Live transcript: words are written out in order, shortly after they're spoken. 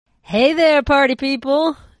Hey there, party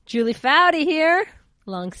people. Julie Foudy here,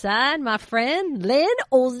 alongside my friend Lynn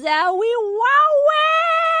Ozawi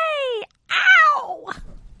Wowie. Ow!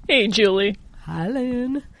 Hey, Julie. Hi,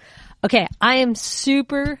 Lynn. Okay, I am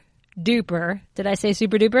super duper, did I say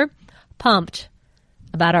super duper? Pumped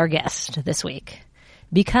about our guest this week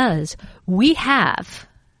because we have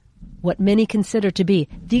what many consider to be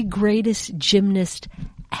the greatest gymnast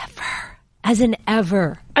ever. As in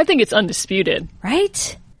ever. I think it's undisputed.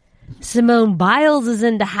 Right? Simone Biles is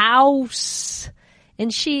in the house,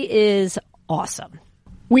 and she is awesome.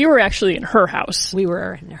 We were actually in her house. We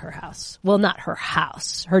were in her house. Well, not her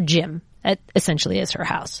house. Her gym. It essentially is her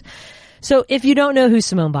house. So if you don't know who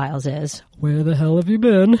Simone Biles is, where the hell have you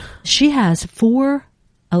been? She has 4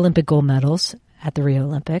 Olympic gold medals at the Rio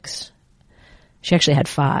Olympics. She actually had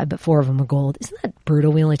 5, but 4 of them were gold. Isn't that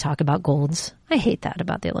brutal? We only talk about golds. I hate that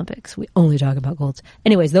about the Olympics. We only talk about golds.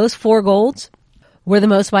 Anyways, those 4 golds were the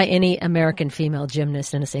most by any American female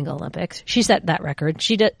gymnast in a single Olympics. She set that record.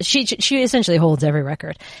 She essentially holds every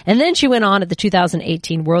record. And then she went on at the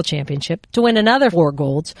 2018 World Championship to win another 4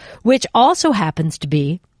 golds, which also happens to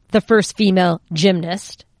be the first female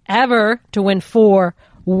gymnast ever to win 4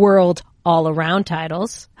 world all-around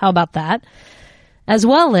titles. How about that? As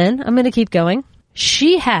well, Lynn, I'm going to keep going.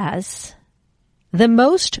 She has the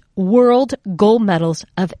most world gold medals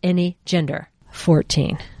of any gender.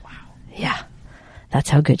 14. Wow. Yeah. That's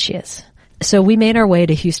how good she is. So we made our way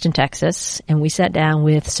to Houston, Texas, and we sat down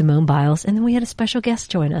with Simone Biles, and then we had a special guest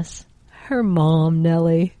join us. Her mom,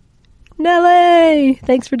 Nellie. Nellie!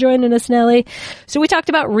 Thanks for joining us, Nellie. So we talked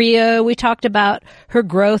about Rio. We talked about her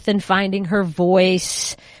growth and finding her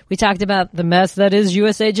voice. We talked about the mess that is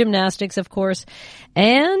USA Gymnastics, of course,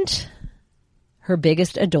 and her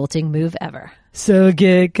biggest adulting move ever. So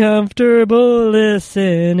get comfortable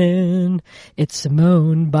listening. It's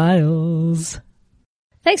Simone Biles.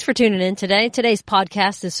 Thanks for tuning in today. Today's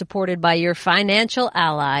podcast is supported by your financial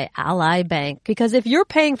ally, Ally Bank. Because if you're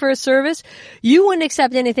paying for a service, you wouldn't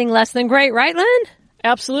accept anything less than great, right, Lynn?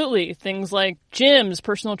 Absolutely. Things like gyms,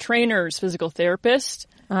 personal trainers, physical therapists,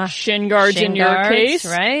 shin guards in your case.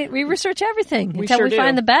 Right? We research everything until sure we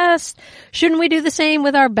find the best. Shouldn't we do the same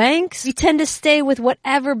with our banks? We tend to stay with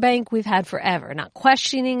whatever bank we've had forever, not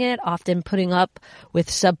questioning it, often putting up with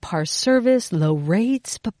subpar service, low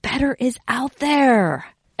rates, but better is out there.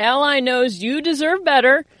 Ally knows you deserve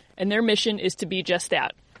better, and their mission is to be just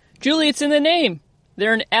that. Julie, it's in the name.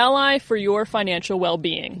 They're an ally for your financial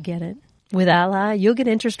well-being. Get it? With Ally, you'll get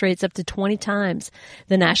interest rates up to 20 times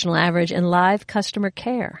the national average and live customer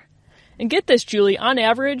care. And get this, Julie, on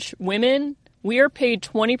average, women, we are paid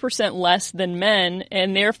 20% less than men,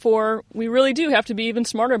 and therefore we really do have to be even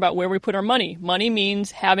smarter about where we put our money. Money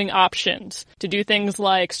means having options to do things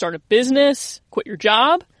like start a business, quit your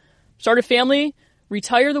job, start a family,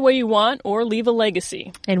 retire the way you want, or leave a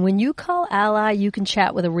legacy. And when you call Ally, you can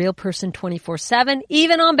chat with a real person 24/7,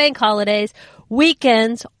 even on bank holidays,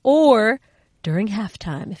 weekends, or during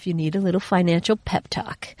halftime if you need a little financial pep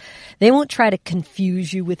talk. They won't try to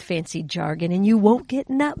confuse you with fancy jargon, and you won't get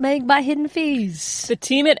nutmegged by hidden fees. The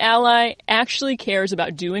team at Ally actually cares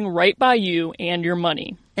about doing right by you and your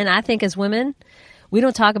money. And I think as women, we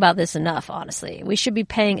don't talk about this enough, honestly. We should be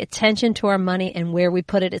paying attention to our money and where we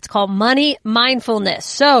put it. It's called money mindfulness.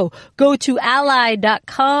 So go to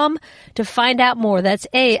ally.com to find out more. That's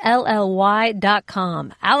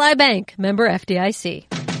ALLY.com. Ally Bank, member FDIC.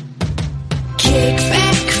 Kick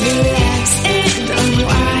back, relax, and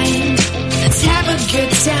unwind. Let's have a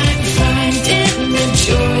good time finding the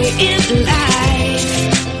joy in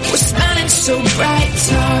life. We're smiling so bright,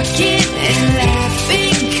 talking and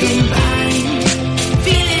laughing combined.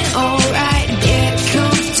 Alright, get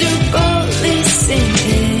comfortable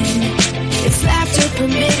listening. It's laughter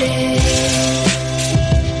permitted.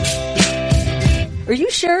 Are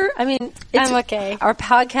you sure? I mean, I'm okay. Our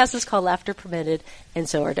podcast is called Laughter Permitted, and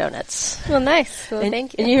so are donuts. Well, nice. Well,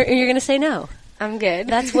 thank you. And you're going to say no. I'm good.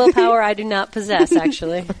 That's willpower I do not possess,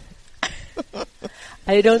 actually.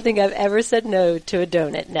 I don't think I've ever said no to a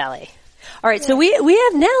donut, Nellie. All right, so we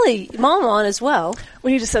have Nellie, Mom, on as well.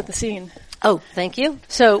 We need to set the scene. Oh, thank you.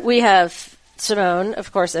 So we have Simone,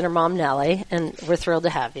 of course, and her mom, Nellie, and we're thrilled to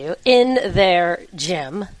have you in their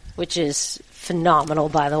gym, which is phenomenal,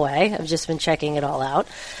 by the way. I've just been checking it all out.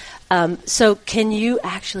 So can you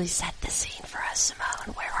actually set the scene for us,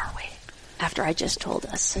 Simone? Where are we? After I just told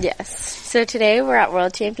us. Yes. So today we're at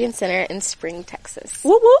World Champion Center in Spring, Texas.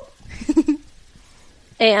 Whoop, whoop.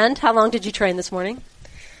 And how long did you train this morning?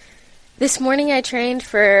 This morning I trained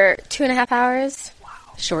for 2.5 hours.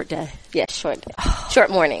 Short day. Yes, short day. Short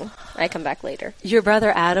morning. I come back later. Your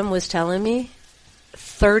brother Adam was telling me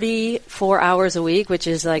 34 hours a week, which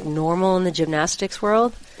is like normal in the gymnastics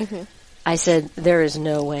world, I said, there is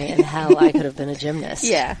no way in hell I could have been a gymnast.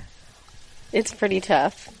 Yeah. It's pretty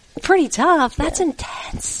tough. Pretty tough. That's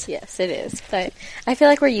intense. Yes, it is. But I feel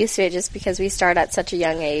like we're used to it just because we start at such a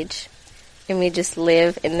young age and we just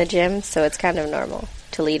live in the gym, so it's kind of normal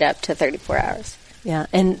to lead up to 34 hours. Yeah,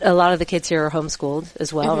 and a lot of the kids here are homeschooled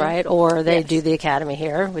as well, right? Or they do the academy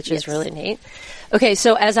here, which is really neat. Okay,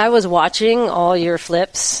 so as I was watching all your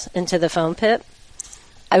flips into the foam pit,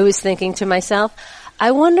 I was thinking to myself,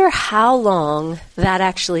 I wonder how long that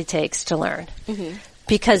actually takes to learn.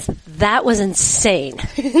 Because that was insane.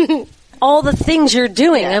 All the things you're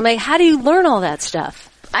doing. I'm like, how do you learn all that stuff?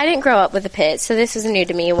 I didn't grow up with a pit, so this was new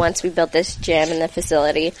to me once we built this gym and the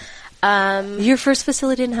facility. Your first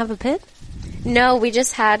facility didn't have a pit? No, we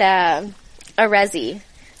just had a resi.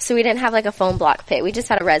 So we didn't have like a foam block pit. We just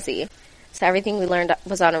had a resi. So everything we learned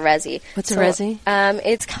was on a resi. What's a resi?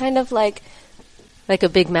 It's kind of like a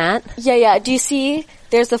big mat? Yeah. Do you see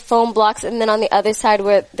there's the foam blocks and then on the other side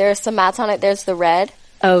where there's some mats on it, there's the red?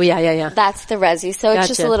 Oh, yeah. That's the resi. So it's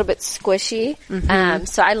just a little bit squishy.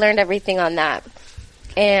 So I learned everything on that.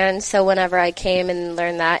 And so whenever I came and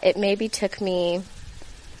learned that, it maybe took me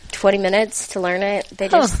 20 minutes to learn it. They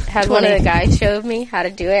just had 20. one of the guys showed me how to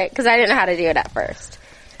do it because I didn't know how to do it at first.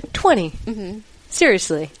 20?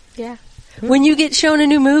 Seriously? Yeah. When you get shown a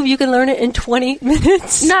new move, you can learn it in 20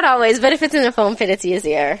 minutes? Not always, but if it's in a foam pit, it's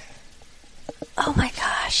easier. Oh my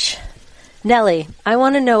gosh. Nellie, I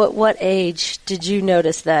want to know, at what age did you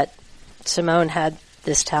notice that Simone had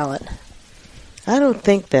this talent? I don't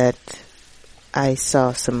think that I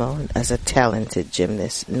saw Simone as a talented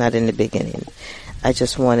gymnast, not in the beginning. I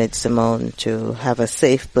just wanted Simone to have a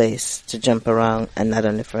safe place to jump around and not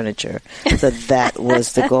on the furniture. So that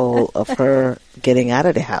was the goal of her getting out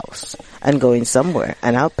of the house and going somewhere.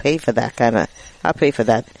 And I'll pay for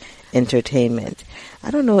that entertainment.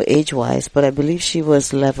 I don't know age-wise, but I believe she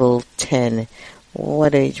was level 10.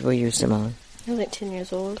 What age were you, Simone? I was like 10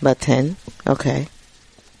 years old. About 10? Okay.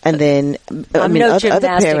 And then, I'm no other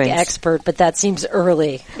gymnastic parents, expert, but that seems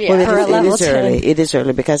early. Yeah. Well, For a level it is 10. early. It is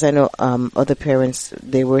early because I know other parents,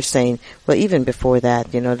 they were saying, well, even before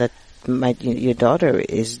that, that your daughter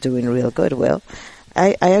is doing real good. Well,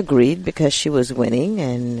 I agreed because she was winning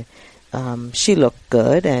and she looked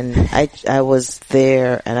good, and I was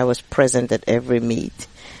there and I was present at every meet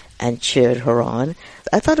and cheered her on.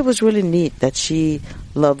 I thought it was really neat that she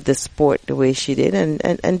loved the sport the way she did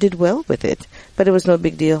and did well with it. But it was no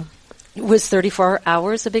big deal. Was 34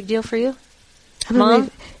 hours a big deal for you?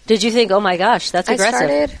 Mom, did you think, oh my gosh, that's aggressive?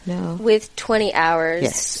 I started with 20 hours.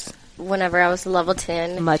 Yes. Whenever I was level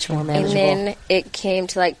 10. Much more manageable. And then it came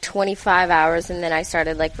to like 25 hours, and then I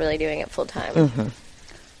started like really doing it full time. All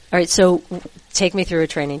right, so take me through a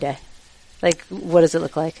training day. Like, what does it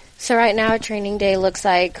look like? So right now a training day looks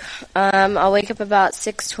like I'll wake up about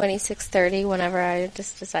 6:20, 6:30 whenever I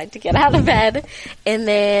just decide to get out of bed. And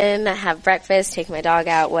then have breakfast, take my dog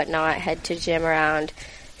out, whatnot, head to gym around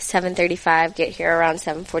 7:35, get here around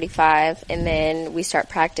 7:45, and then we start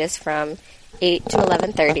practice from 8 to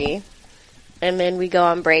 11:30. And then we go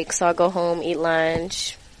on break, so I'll go home, eat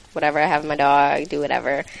lunch, whatever, I have my dog, do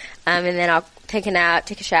whatever. And then I'll take a nap,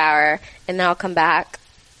 take a shower, and then I'll come back.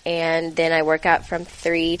 And then I work out from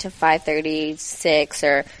 3 to 5:30, 6,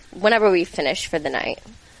 or whenever we finish for the night.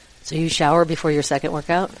 So you shower before your second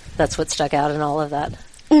workout? That's what stuck out in all of that.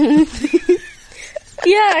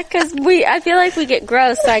 Yeah, because I feel like we get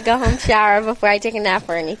gross, so I go home, shower before I take a nap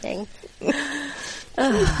or anything.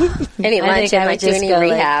 Any lunch, I might do any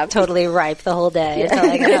rehab. Like, totally ripe the whole day until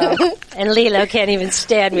I go. And Lilo can't even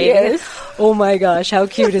stand me. Yes. Oh my gosh, how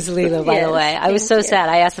cute is Lilo, by the way? I was so sad.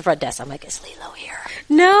 I asked the front desk, I'm like, is Lilo here?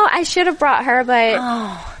 No, I should have brought her, but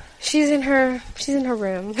she's in her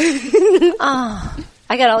room.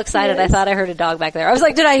 I got all excited. Yes. I thought I heard a dog back there. I was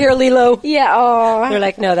like, did I hear Lilo? Yeah. They're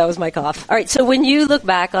like, no, that was my cough. All right, so when you look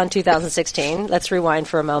back on 2016, let's rewind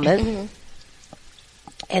for a moment.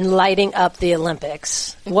 And lighting up the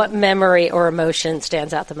Olympics, what memory or emotion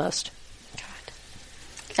stands out the most?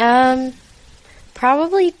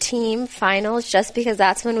 Probably team finals, just because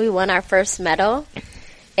that's when we won our first medal.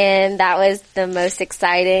 And that was the most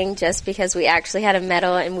exciting just because we actually had a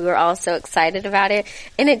medal and we were all so excited about it.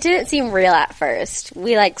 And it didn't seem real at first.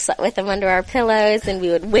 We slept with them under our pillows and we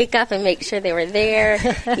would wake up and make sure they were there,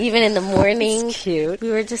 even in the morning. That's cute. We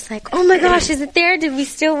were just like, oh my gosh, is it there? Did we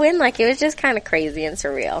still win? It was just kind of crazy and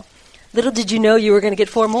surreal. Little did you know you were going to get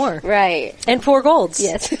 4 more. Right. And 4 golds.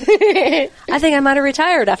 Yes. I think I might have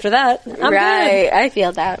retired after that. I'm right. Good. I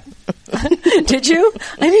feel that. Did you?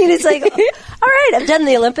 I mean, it's like, all right, I've done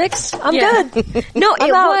the Olympics. I'm good. No,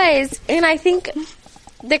 it was. And I think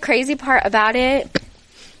the crazy part about it,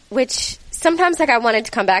 which sometimes like I wanted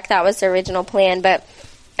to come back, that was the original plan, but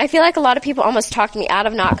I feel like a lot of people almost talked me out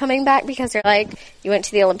of not coming back because they're like, you went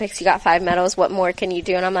to the Olympics, you got 5 medals, what more can you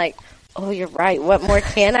do? And I'm like, oh, you're right, what more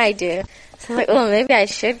can I do? So I'm like, well, maybe I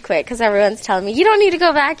should quit because everyone's telling me, you don't need to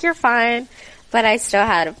go back, you're fine. But I still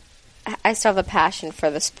have a passion for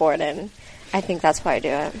the sport, and I think that's why I do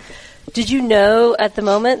it. Did you know at the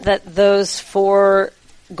moment that those 4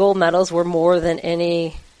 gold medals were more than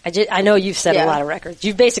any... I know you've set a lot of records.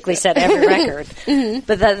 You've basically set every record.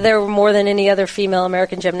 But that there were more than any other female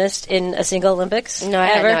American gymnast in a single Olympics? No, I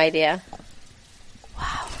had no idea.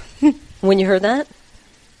 Wow. When you heard that,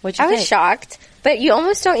 what'd you think? I was shocked. But you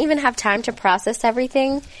almost don't even have time to process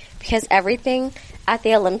everything because everything at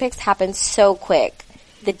the Olympics happens so quick.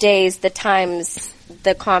 The days, the times,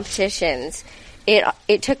 the competitions.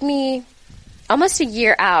 It took me almost a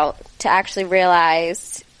year out to actually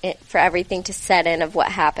realize for everything to set in of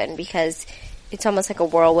what happened because it's almost like a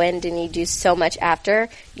whirlwind and you do so much after.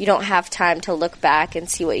 You don't have time to look back and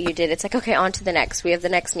see what you did. It's like, okay, on to the next. We have the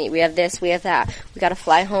next meet. We have this. We have that. We got to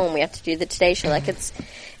fly home. We have to do the Today Show. Like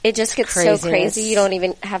it just gets so crazy. You don't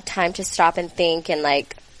even have time to stop and think and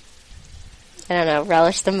like, I don't know,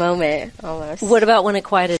 relish the moment almost. What about when it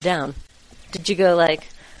quieted down? Did you go like,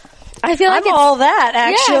 I feel like I'm all that,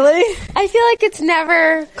 actually. Yeah. I feel like it's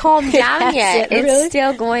never calmed down yet. It's really?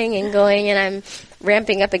 still going, and I'm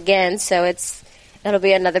ramping up again, so it'll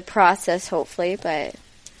be another process, hopefully, but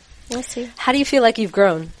we'll see. How do you feel like you've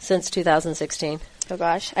grown since 2016? Oh,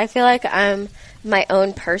 gosh. I feel like I'm my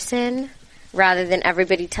own person rather than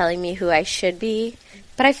everybody telling me who I should be.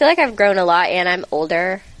 But I feel like I've grown a lot, and I'm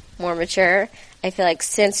older, more mature. I feel like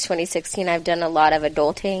since 2016, I've done a lot of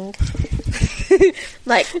adulting.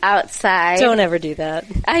 Like outside. Don't ever do that.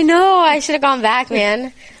 I know. I should have gone back,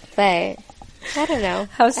 man. But I don't know.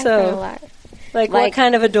 How I've so? grown a lot. Like what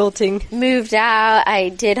kind of adulting? Moved out. I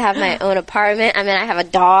did have my own apartment. I mean, I have a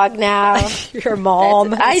dog now. You're a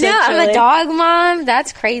mom. I know. I'm a dog mom.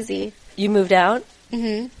 That's crazy. You moved out?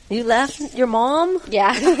 Mm-hmm. You left your mom?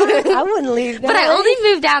 Yeah. I wouldn't leave. But I only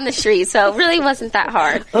moved down the street, so it really wasn't that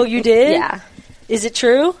hard. Oh, you did? Yeah. Is it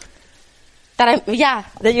true? Yeah.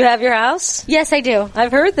 That you have your house? Yes, I do.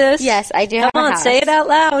 I've heard this. Yes, I do have a house. Come on, say it out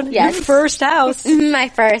loud. Yes. Your first house. My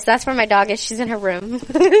first. That's where my dog is. She's in her room.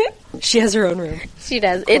 She has her own room. She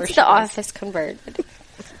does. It's the office converted.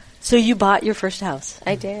 So you bought your first house?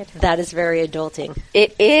 I did. That is very adulting.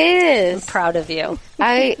 It is. I'm proud of you.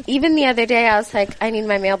 Even the other day, I was like, I need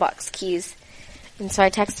my mailbox keys. And so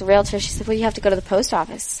I texted the realtor. She said, well, you have to go to the post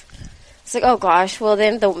office. It's like, oh gosh, well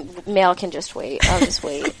then the mail can just wait. I'll just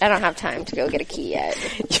wait. I don't have time to go get a key yet.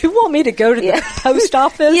 You want me to go to the post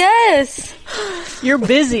office? Yes. You're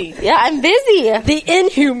busy. Yeah, I'm busy. The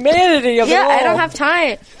inhumanity of it all. Yeah, I don't have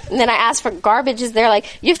time. And then I asked for garbages. They're like,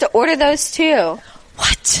 you have to order those too.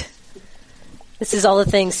 What? This is all the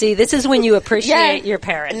things. See, this is when you appreciate your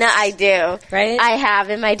parents. No, I do. Right? I have,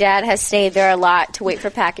 and my dad has stayed there a lot to wait for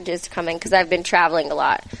packages to come in because I've been traveling a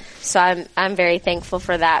lot. So I'm very thankful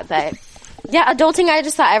for that. But yeah, adulting, I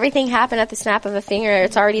just thought everything happened at the snap of a finger.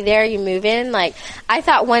 It's already there. You move in. Like, I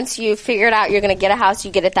thought once you figured out you're going to get a house,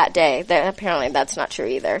 you get it that day. Apparently that's not true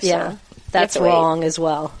either. Yeah. So That's wrong as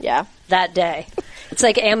well. Yeah. That day. It's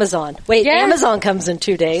like Amazon. Wait, Yes. Amazon comes in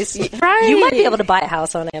 2 days. Right. You might be able to buy a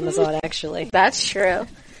house on Amazon, actually. That's true.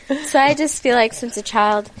 So I just feel like since a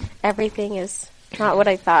child, everything is not what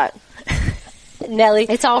I thought. Nellie,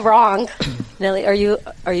 It's all wrong. Nellie, are you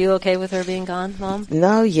okay with her being gone, Mom?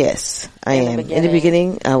 No, yes, I In the am. In the beginning.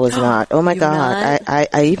 beginning, I was not. Oh my You're God. not?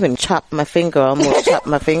 I even chopped my finger, almost chopped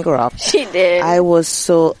my finger off. She did. I was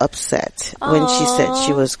so upset when she said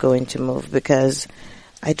she was going to move because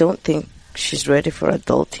I don't think she's ready for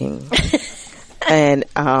adulting.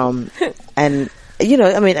 and you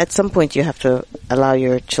know, I mean, at some point you have to allow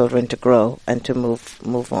your children to grow and to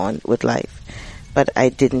move on with life. But I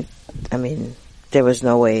didn't, I mean, there was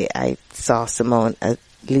no way I saw Simone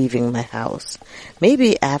leaving my house.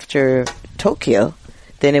 Maybe after Tokyo,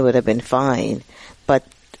 then it would have been fine. But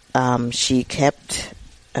she kept,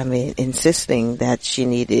 insisting that she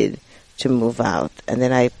needed to move out. And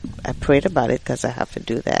then I prayed about it because I have to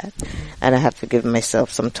do that. And I have to give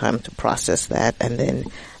myself some time to process that. And then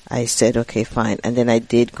I said, okay, fine. And then I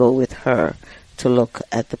did go with her to look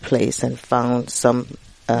at the place and found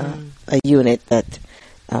a unit that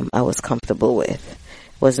I was comfortable with.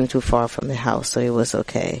 Wasn't too far from the house, so it was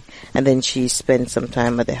okay. And then she spent some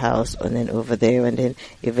time at the house and then over there, and then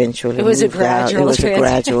eventually It was moved a gradual out. It was a trans-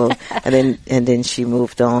 gradual, and then she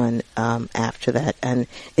moved on after that, and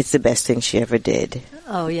it's the best thing she ever did.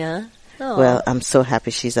 Oh, yeah? Well, I'm so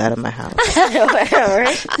happy she's out of my house.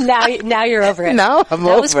 Now you're over it. Now I'm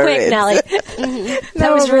over it. That was quick, Nellie.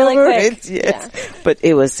 That was I'm really over quick. it, yes. But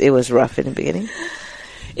it was rough in the beginning.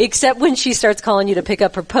 Except when she starts calling you to pick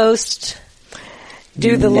up her post,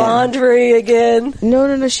 do the No. laundry again.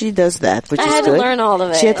 No, she does that, which I is had good. to learn all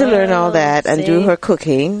of it. She had to learn all that and do see? her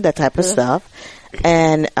cooking, that type of stuff,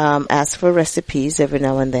 and ask for recipes every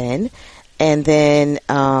now and then. And then,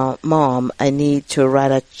 Mom, I need to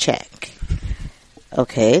write a check.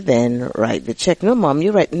 Okay, then write the check. No, Mom,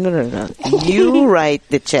 you write. No. You write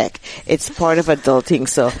the check. It's part of adulting.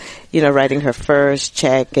 So, writing her first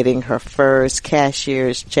check, getting her first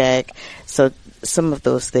cashier's check. So some of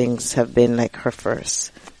those things have been like her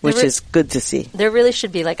first, which is good to see. There really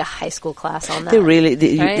should be like a high school class on that. You really Should.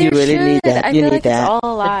 need that. I You feel need like that. it's all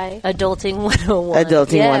a lie. Adulting 101.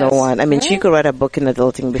 Adulting Yes. 101. I mean, she could write a book in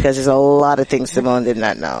adulting because there's a lot of things Simone did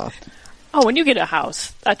not know. Oh, when you get a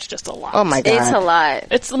house, that's just a lot. Oh my God. It's a lot.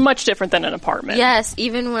 It's much different than an apartment. Yes,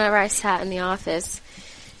 even whenever I sat in the office,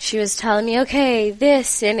 she was telling me, okay,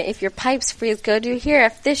 this, and if your pipes freeze, go do here,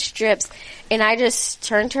 if this drips. And I just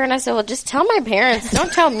turned to her and I said, well, just tell my parents.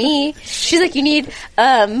 Don't tell me. She's like, you need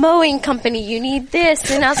a mowing company. You need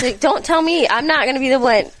this. And I was like, don't tell me. I'm not going to be the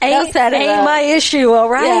one. Ain't my issue, all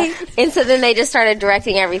right? Yeah. And so then they just started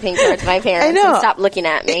directing everything towards my parents I know. and stopped looking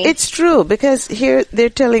at me. It's true because here they're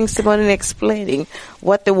telling Simone and explaining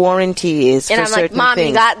what the warranty is and for I'm like, certain Mom, things.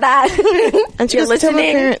 you got that? And she You're goes, tell my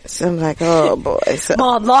listening? parents. I'm like, oh boy. So,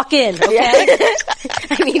 Mom, lock in, okay?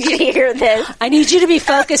 I need you to hear this. I need you to be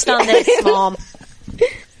focused on this, Mom.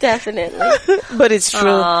 Definitely. but it's true.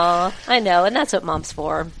 Aw, I know, and that's what Mom's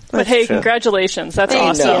for. But hey, true. congratulations. That's Thank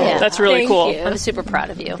awesome. you. That's really Thank cool. you. I'm super proud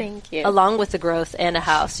of you. Thank you. Along with the growth and a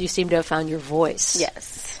house, you seem to have found your voice.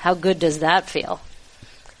 Yes. How good does that feel?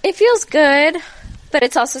 It feels good, but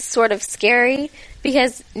it's also sort of scary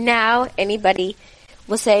because now anybody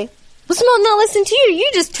will say, well, Simone, they'll listen to you. You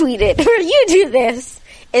just tweet it or you do this.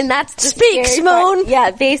 And that's the Speak, scary Simone. part.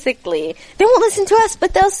 Yeah, basically. They won't listen to us,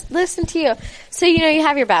 but they'll listen to you. So, you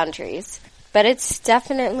have your boundaries. But it's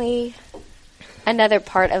definitely another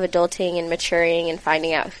part of adulting and maturing and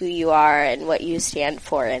finding out who you are and what you stand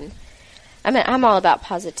for. And I'm all about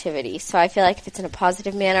positivity. So I feel like if it's in a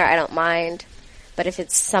positive manner, I don't mind. But if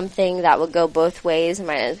it's something that will go both ways, I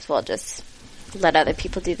might as well just let other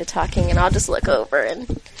people do the talking, and I'll just look over and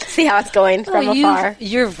see how it's going from afar.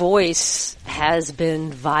 Your voice has been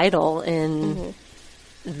vital in,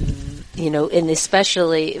 and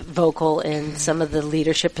especially vocal in some of the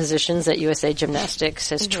leadership positions that USA Gymnastics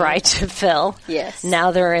has tried to fill. Yes.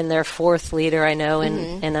 Now they're in their fourth leader, I know,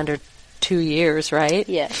 in under 2 years, right?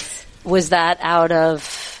 Yes. Was that out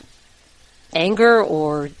of anger,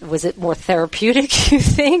 or was it more therapeutic, you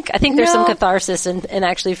think? I think there's some No. catharsis in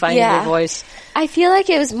actually finding your voice. I feel like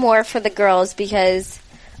it was more for the girls because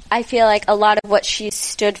I feel like a lot of what she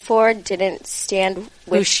stood for didn't stand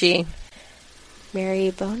with Who's she?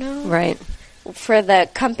 Mary Bono Right. for the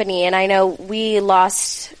company. And I know we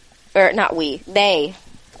lost, or not we, they,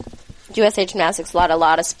 USA Gymnastics, a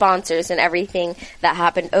lot of sponsors and everything that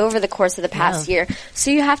happened over the course of the past year.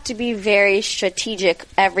 So you have to be very strategic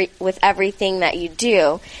with everything that you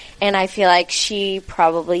do. And I feel like she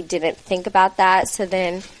probably didn't think about that. So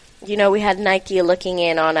then, we had Nike looking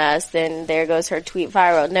in on us. Then there goes her tweet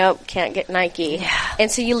viral. Nope, can't get Nike. Yeah.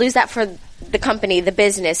 And so you lose that for the company, the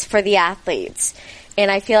business, for the athletes.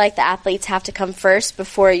 And I feel like the athletes have to come first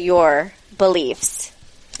before your beliefs.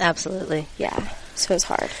 Absolutely. Yeah. So it's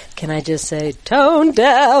hard. Can I just say, tone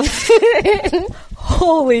deaf?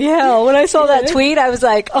 Holy hell. When I saw that tweet, I was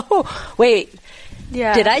like, oh, wait.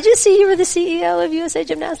 Yeah. Did I just see you were the CEO of USA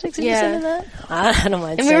Gymnastics and you Yeah. said that? I don't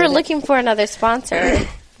mind And we saying were it. looking for another sponsor.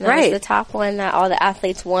 That Right. was the top one that all the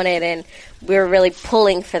athletes wanted, and we were really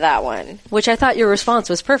pulling for that one. Which I thought your response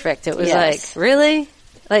was perfect. It was Yes. like, really?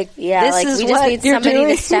 Like, Yeah, this like is we what just need you're somebody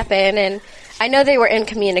doing? to step in. And I know they were in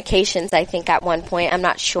communications, I think, at one point. I'm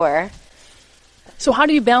not sure. So how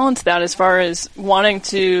do you balance that as far as wanting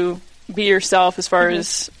to be yourself, as far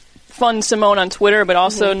as fun Simone on Twitter, but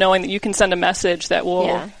also knowing that you can send a message that will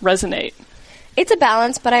Yeah. resonate? It's a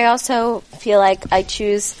balance, but I also feel like I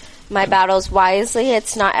choose my battles wisely.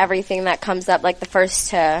 It's not everything that comes up like the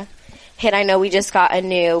first to hit. I know we just got a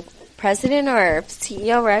new president or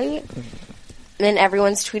CEO, right? And then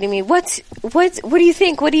everyone's tweeting me, what do you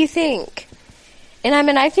think? What do you think? And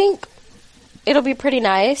I think it'll be pretty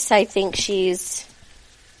nice. I think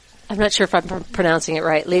I'm not sure if I'm pronouncing it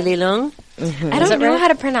right. Lili Lung? I don't know how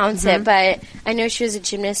to pronounce it, but I know she was a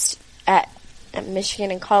gymnast at at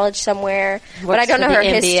Michigan in college somewhere. But Works I don't for know her the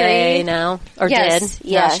NBA history. now, or Yes, did.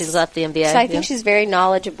 yes. Now she's left the NBA. So I think she's very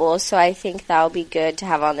knowledgeable, so I think that'll be good to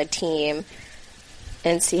have on the team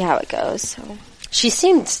and see how it goes. So She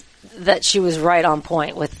seemed that she was right on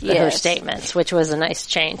point with her Yes. statements, which was a nice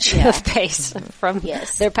change Yeah. of pace from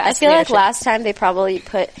yes. their past I feel like leadership. last time they probably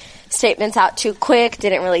put statements out too quick,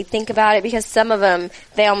 didn't really think about it, because some of them,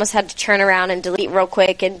 they almost had to turn around and delete real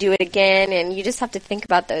quick and do it again, and you just have to think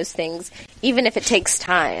about those things, even if it takes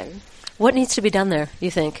time. What needs to be done there, you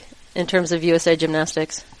think, in terms of USA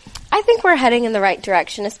Gymnastics? I think we're heading in the right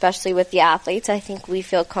direction, especially with the athletes. I think we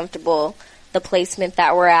feel comfortable the placement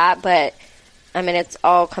that we're at, but I mean, it's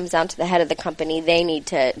all comes down to the head of the company. They need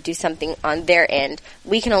to do something on their end.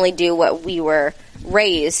 We can only do what we were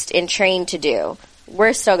raised and trained to do.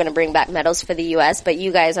 We're still going to bring back medals for the U.S., but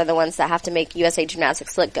you guys are the ones that have to make USA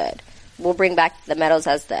Gymnastics look good. We'll bring back the medals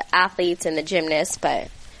as the athletes and the gymnasts, but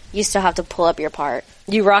you still have to pull up your part.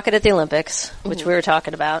 You rock it at the Olympics, which we were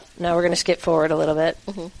talking about. Now we're going to skip forward a little bit.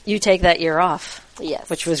 You take that year off, Yes.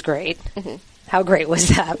 which was great. How great was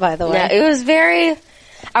that, by the way? Yeah, it was very,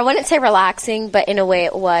 I wouldn't say relaxing, but in a way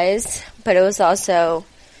it was. But it was also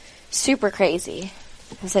super crazy.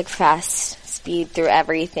 It was like fast speed through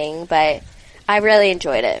everything, but I really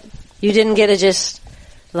enjoyed it. You didn't get to just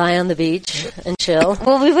lie on the beach and chill?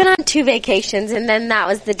 Well, we went on 2 vacations, and then that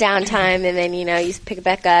was the downtime, and then, you know, you pick it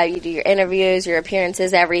back up, you do your interviews, your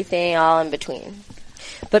appearances, everything, all in between.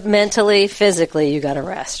 But mentally, physically, you got to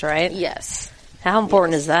rest, right? Yes. How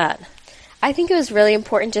important is that? I think it was really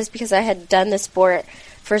important just because I had done the sport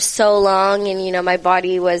for so long, and, you know, my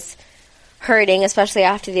body was hurting, especially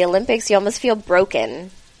after the Olympics. You almost feel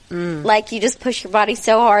broken. Like you just push your body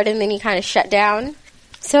so hard and then you kind of shut down.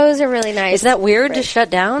 So it was a really nice. Is that weird to break. shut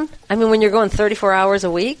down? I mean, when you're going 34 hours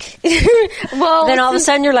a week, Well, then all of a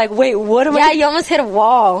sudden you're like, wait, what am yeah, I? you almost hit a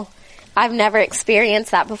wall. I've never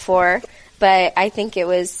experienced that before, but I think it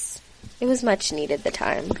was much needed, the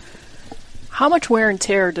time. How much wear and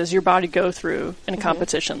tear does your body go through in a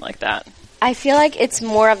competition like that? I feel like it's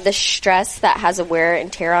more of the stress that has a wear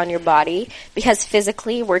and tear on your body, because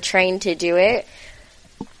physically we're trained to do it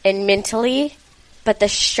and mentally, but the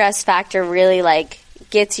stress factor really like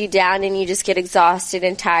gets you down and you just get exhausted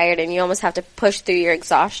and tired and you almost have to push through your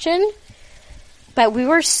exhaustion. But we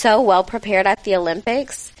were so well prepared at the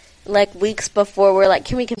Olympics. Like weeks before, we're like,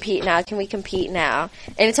 can we compete now? Can we compete now?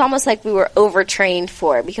 And it's almost like we were overtrained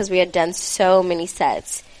for it because we had done so many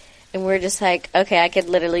sets. And we're just like, okay, I could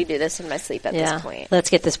literally do this in my sleep at this point. Let's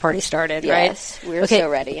get this party started, Yes, right? we're so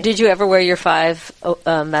ready. Did you ever wear your 5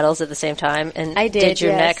 medals at the same time? And I did,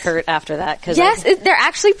 your yes. neck hurt after that? Cause Yes, they're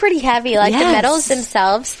actually pretty heavy. Like the Yes. medals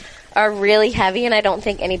themselves are really heavy, and I don't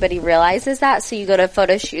think anybody realizes that. So you go to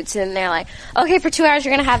photo shoots, and they're like, okay, for 2 hours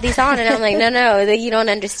you're going to have these on. And I'm like, no, you don't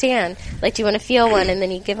understand. Like, do you want to feel one? And then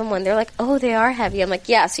you give them one. They're like, oh, they are heavy. I'm like,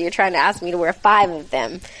 yeah, so you're trying to ask me to wear 5 of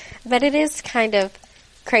them. But it is kind of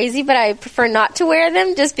crazy, but I prefer not to wear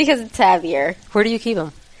them just because it's heavier. Where do you keep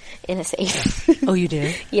them? In a safe. Oh, you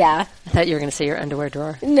do? Yeah. I thought you were going to say your underwear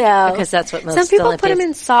drawer. No. Because that's what most Some people put Olympians- them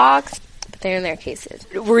in socks, but they're in their cases.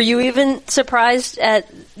 Were you even surprised at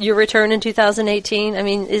your return in 2018? I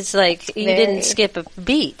mean, it's like you Very. didn't skip a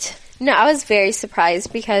beat. No, I was very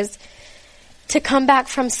surprised because to come back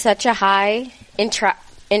from such a high and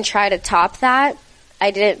try to top that,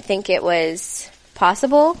 I didn't think it was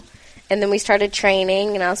possible. And then we started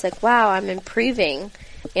training, and I was like, wow, I'm improving.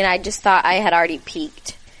 And I just thought I had already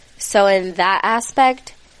peaked. So in that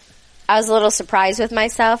aspect, I was a little surprised with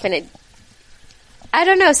myself, and I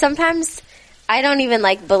don't know, sometimes I don't even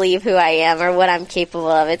like believe who I am or what I'm capable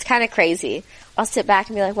of. It's kind of crazy. I'll sit back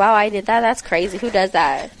and be like, wow, I did that? That's crazy. Who does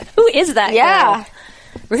that? Who is that Yeah. girl?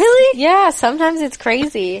 Really? Yeah, sometimes it's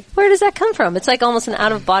crazy. Where does that come from? It's like almost an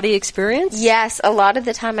out-of-body experience? Yes, a lot of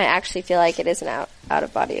the time I actually feel like it is an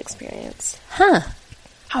out-of-body experience. Huh.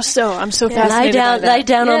 How so? I'm so Lie fascinated by that.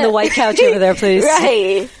 down on Yeah. the white couch over there, please.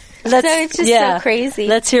 Right. Let's, So it's just yeah. so crazy.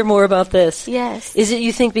 Let's hear more about this. Yes. Is it,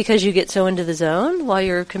 you think, because you get so into the zone while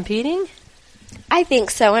you're competing? I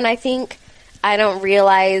think so, and I think I don't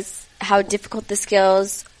realize how difficult the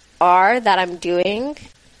skills are that I'm doing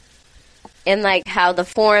and, like, how the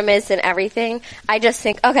form is and everything. I just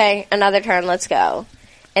think, okay, another turn, let's go.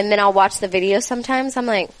 And then I'll watch the video sometimes. I'm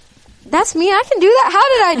like, that's me. I can do that.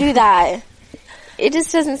 How did I do that? It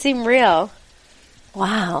just doesn't seem real.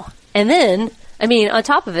 Wow. And then, I mean, on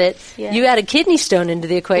top of it, Yeah. you add a kidney stone into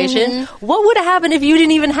the equation. Mm-hmm. What would have happened if you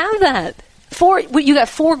didn't even have that? You got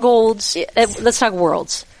 4 golds. Yes. Let's talk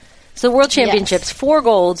worlds. So World Championships, Yes. 4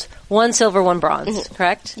 golds, 1 silver, 1 bronze,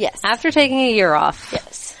 correct? Yes. After taking a year off,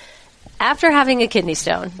 Yes. after having a kidney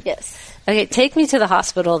stone, Yes. Okay, take me to the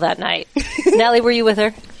hospital that night. Nellie, were you with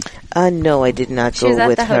her? No, I did not She was go at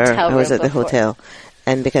with the her. hotel I was room at the before. hotel.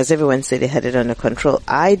 And because everyone said they had it under control,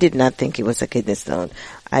 I did not think it was a kidney stone.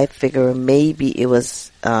 I figure maybe it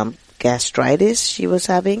was gastritis she was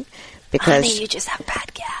having. Because Honey, you just have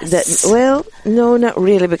bad gas. well, no, not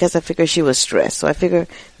really, because I figure she was stressed. So I figure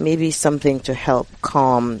maybe something to help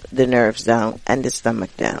calm the nerves down and the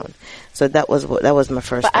stomach down. So that was my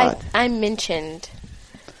first But thought. I mentioned,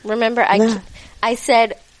 remember, No. I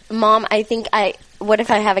said, Mom, what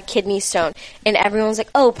if I have a kidney stone? And everyone was like,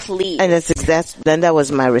 oh, please. And then that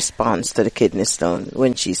was my response to the kidney stone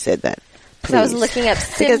when she said that. So I was Please. looking up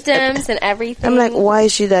Because, symptoms and everything. I'm like, why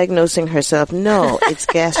is she diagnosing herself? No, it's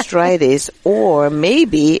gastritis, or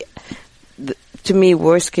maybe, to me,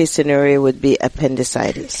 worst case scenario would be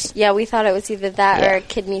appendicitis. Yeah, we thought it was either that Yeah. or a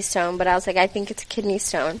kidney stone, but I was like, I think it's a kidney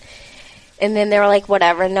stone. And then they were like,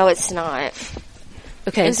 whatever, no, it's not.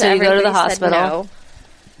 Okay, And so you go to the everybody said hospital. no.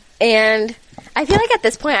 And I feel like at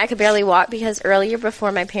this point I could barely walk because earlier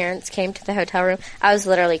before my parents came to the hotel room, I was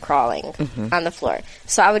literally crawling on the floor.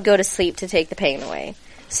 So I would go to sleep to take the pain away.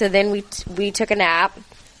 So then we took a nap.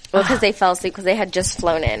 Well, because they fell asleep because they had just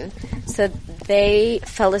flown in. So they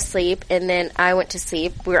fell asleep and then I went to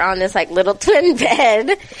sleep. We were on this like little twin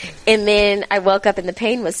bed and then I woke up and the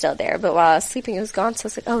pain was still there. But while I was sleeping it was gone. So I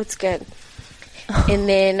was like, oh, it's good. And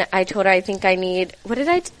then I told her I think I need, what did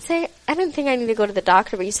I say? I didn't think I need to go to the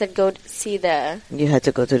doctor, but you said go see the, You had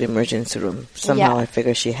to go to the emergency room. Somehow Yeah. I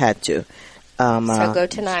figure she had to. so go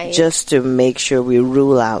tonight. Just to make sure we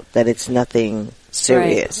rule out that it's nothing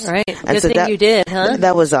serious. Right. And Good thing you did, huh?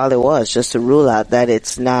 That was all it was, just to rule out that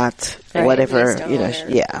it's not Right. whatever, Kidney stone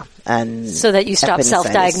or- yeah. And So that you stop appendicitis.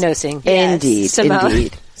 self-diagnosing. Indeed, Simone.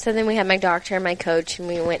 indeed. So then we had my doctor and my coach, and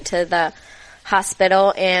we went to the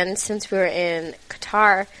hospital. And since we were in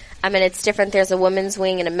Qatar, I mean, it's different. There's a women's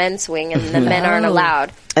wing and a men's wing, and the men aren't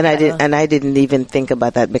allowed. And I didn't even think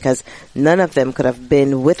about that because none of them could have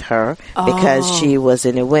been with her because she was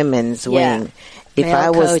in a women's Yeah. wing. If Male I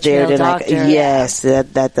was coach, there, male then doctor. yes,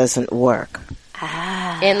 that doesn't work.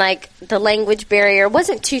 And like the language barrier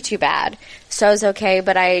wasn't too bad, so I was okay.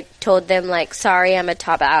 But I told them like, sorry, I'm a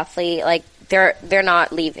top athlete. Like they're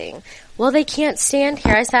not leaving. Well, they can't stand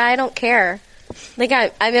here. I said I don't care. Like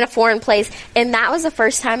I'm in a foreign place, and that was the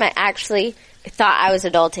first time I actually thought I was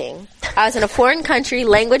adulting. I was in a foreign country,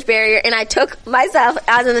 language barrier, and I took myself.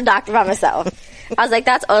 I was in the doctor by myself. I was like,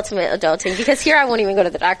 that's ultimate adulting because here I won't even go to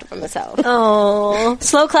the doctor by myself. Oh,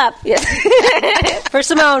 slow clap. Yes. For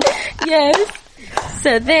Simone. Yes.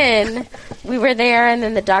 So then we were there, and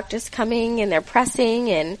then the doctor's coming, and they're pressing,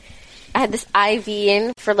 and I had this IV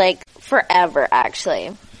in for like forever,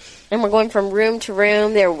 actually. And we're going from room to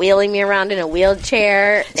room. They're wheeling me around in a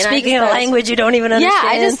wheelchair. And Speaking a language you don't even Yeah, understand.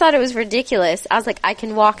 I just thought it was ridiculous. I was like, I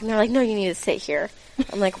can walk, and they're like, no, you need to sit here.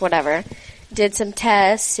 I'm like, whatever. Did some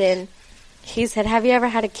tests, and he said, have you ever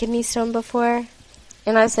had a kidney stone before?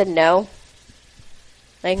 And I said, no.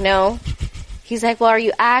 Like, no. He's like, well, are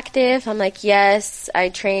you active? I'm like, yes, I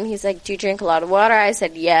train. He's like, do you drink a lot of water? I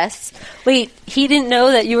said, yes. Wait, he didn't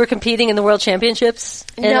know that you were competing in the World Championships?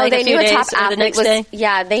 In No, like they a few knew a days top or the athlete next was, day?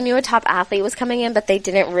 yeah, they knew a top athlete was coming in, but they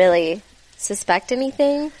didn't really suspect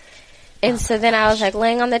anything. And so then I was like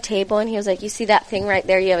laying on the table, and he was like, you see that thing right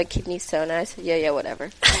there? You have a kidney stone. And I said, yeah, whatever.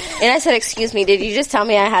 And I said, excuse me, did you just tell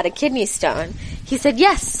me I had a kidney stone? He said,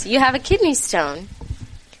 yes, you have a kidney stone.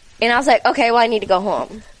 And I was like, okay, well, I need to go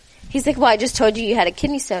home. He's like, well, I just told you had a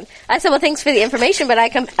kidney stone. I said, well, thanks for the information, but I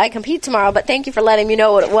compete tomorrow, but thank you for letting me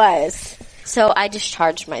know what it was. So I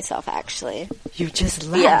discharged myself, actually. You just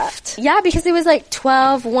left. Yeah, because it was like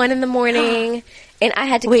 12, 1 in the morning, and I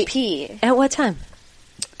had to compete. At what time?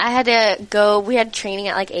 I had to go, we had training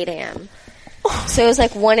at like 8 a.m. So it was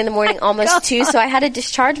like 1 in the morning, almost 2, so I had to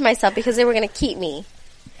discharge myself because they were going to keep me.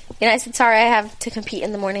 And I said, sorry, I have to compete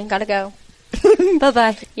in the morning, gotta go.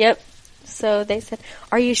 Bye-bye. Yep. So they said,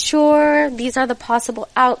 are you sure these are the possible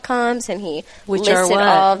outcomes? And he Which listed are what?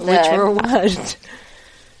 all of the... Which were what?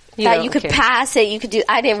 that don't you could care. pass it, you could do...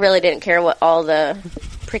 I didn't care what all the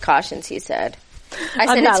precautions he said. I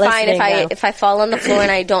said, I'm not it's fine listening now. if I fall on the floor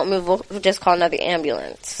and I don't move, we'll just call another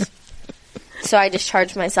ambulance. So I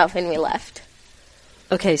discharged myself and we left.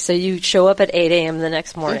 Okay, so you show up at 8 a.m. the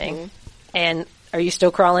next morning, and are you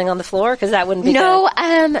still crawling on the floor? Because that wouldn't be No,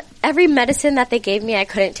 good. every medicine that they gave me I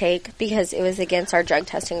couldn't take because it was against our drug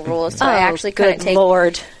testing rules. So I actually couldn't good take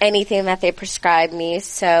Lord. anything that they prescribed me.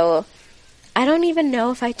 So I don't even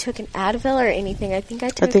know if I took an Advil or anything. I think I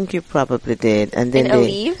took I think you probably did, and then an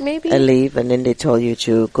Aleve, maybe. Aleve, and then they told you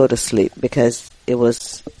to go to sleep because it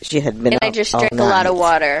was she had been And I up just all drank a lot of night.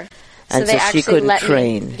 water. And they so she actually couldn't let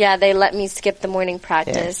train. me. Yeah, they let me skip the morning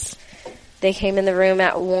practice. they came in the room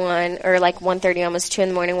at 1 or like 1:30, almost 2 in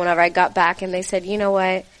the morning whenever I got back, and they said, you know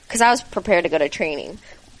what, because I was prepared to go to training.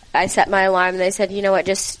 I set my alarm, and they said, you know what,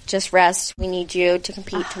 just rest. We need you to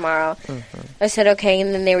compete tomorrow. I said, okay,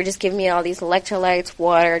 and then they were just giving me all these electrolytes,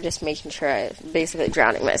 water, just making sure I basically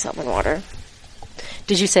drowning myself in water.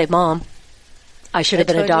 Did you say, Mom, I should have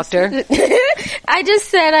been a doctor? I just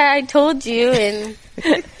said I told you, and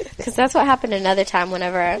because that's what happened another time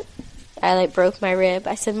whenever I like broke my rib.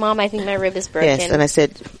 I said, Mom, I think my rib is broken. Yes, and I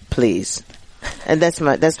said, please. And that's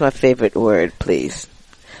my favorite word, please.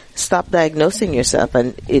 Stop diagnosing yourself,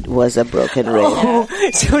 and it was a broken rib. Oh,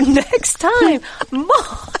 so next time,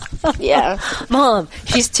 Mom. Yeah. Mom,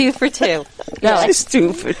 she's 2 for 2. No, She's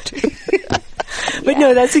 2 for 2. but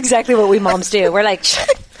no, that's exactly what we moms do. We're like,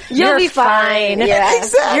 you're be fine. Yeah.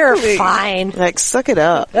 Exactly. You're fine. Like, suck it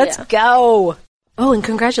up. Let's go. Oh, and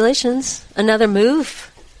congratulations. Another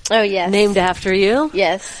move Oh, yes. named after you.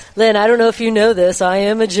 Yes. Lynn, I don't know if you know this. I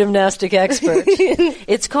am a gymnastic expert.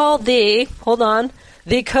 It's called the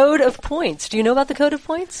Code of Points. Do you know about the Code of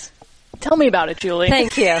Points? Tell me about it, Julie.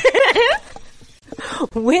 Thank you.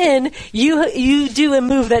 When you do a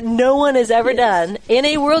move that no one has ever done in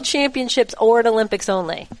a World Championships or an Olympics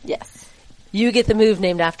only, Yes. you get the move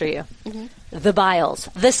named after you. The Biles.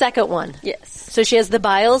 The second one. Yes. So she has the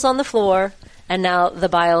Biles on the floor and now the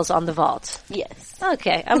Biles on the vault. Yes.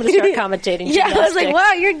 Okay, I'm going to start commentating Yeah, I was like, gymnastics.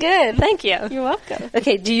 wow, you're good. Thank you. You're welcome.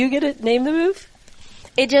 Okay, do you get to name the move?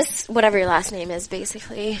 It just, whatever your last name is,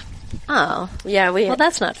 basically. Oh. Yeah, Well,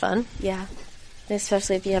 that's not fun. yeah.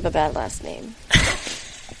 Especially if you have a bad last name.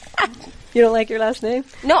 You don't like your last name?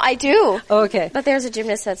 No, I do. Oh, okay. But there's a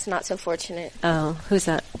gymnast that's not so fortunate. Oh, who's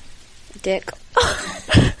that? Dick.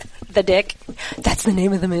 The Dick. That's the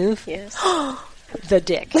name of the move? Yes. The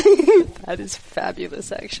Dick. That is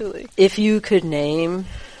fabulous, actually. If you could name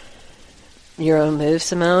your own move,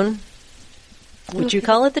 Simone, would you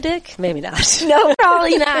call it the Dick? Maybe not. No,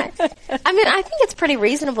 probably not. I mean, I think it's pretty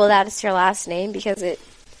reasonable that it's your last name because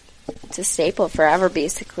it's a staple forever,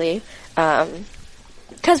 basically.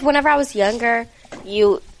 Because whenever I was younger,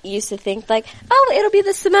 you used to think like, oh, it'll be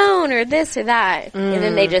the Simone or this or that. And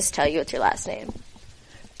then they just tell you it's your last name.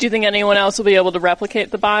 Do you think anyone else will be able to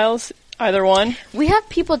replicate the Biles? Either one? We have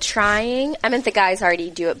people trying. I mean, the guys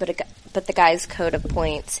already do it, but the guys' code of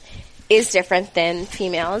points is different than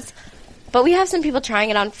females. But we have some people trying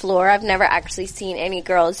it on floor. I've never actually seen any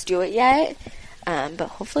girls do it yet, but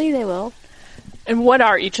hopefully they will. And what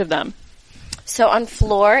are each of them? So on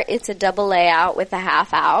floor, it's a double layout with a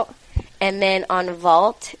half out. And then on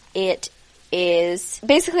vault, it is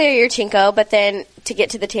basically a Yurchenko, but then to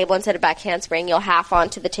get to the table instead of back handspring, you'll half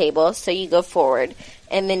onto the table, so you go forward,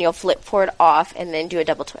 and then you'll flip forward off, and then do a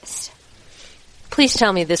double twist. Please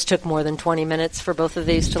tell me this took more than 20 minutes for both of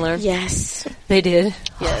these to learn. Yes. They did?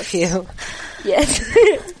 Yes. Oh, phew. Yes.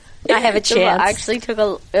 I have a It chance. actually took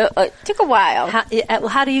a while.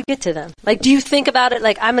 How do you get to them? Like, do you think about it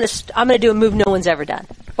like, I'm gonna do a move no one's ever done?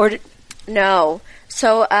 Or No.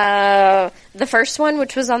 So, the first one,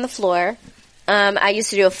 which was on the floor, I used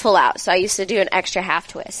to do a full out. So I used to do an extra half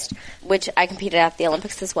twist, which I competed at the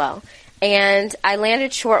Olympics as well. And I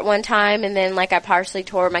landed short one time, and then, like, I partially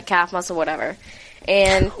tore my calf muscle, whatever.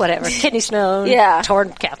 And whatever. Kidney stone. Yeah.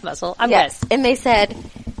 Torn calf muscle. I'm yes. good. And they said,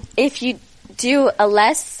 if you do a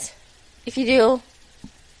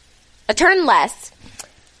turn less,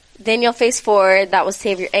 then you'll face forward. That will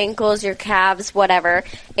save your ankles, your calves, whatever.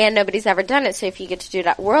 And nobody's ever done it. So if you get to do it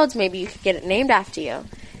at Worlds, maybe you could get it named after you.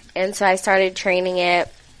 And so I started training it.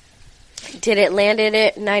 Landed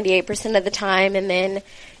it 98% of the time. And then,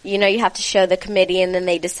 you have to show the committee, and then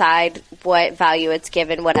they decide what value it's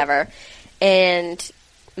given, whatever. And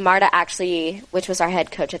Marta actually, which was our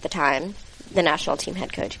head coach at the time, the national team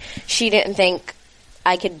head coach, she didn't think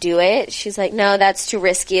I could do it. She's like, no, that's too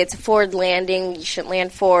risky. It's a forward landing. You shouldn't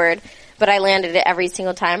land forward. But I landed it every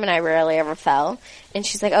single time, and I rarely ever fell. And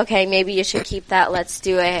she's like, okay, maybe you should keep that. Let's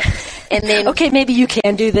do it. And then, Okay, maybe you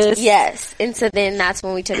can do this. yes. And so then that's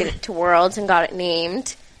when we took it to Worlds and got it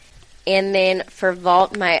named. And then for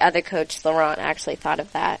vault, my other coach, Laurent, actually thought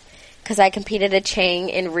of that. Because I competed a Chang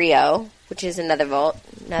in Rio, which is another vault,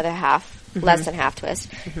 another half. Less than half twist.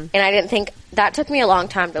 And I didn't think, that took me a long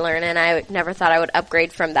time to learn, and I never thought I would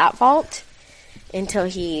upgrade from that vault until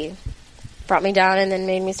he brought me down and then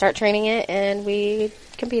made me start training it, and we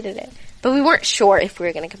competed it. But we weren't sure if we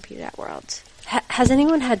were going to compete at Worlds. Has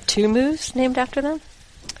anyone had 2 moves named after them?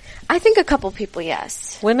 I think a couple people,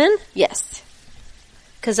 yes. Women? Yes.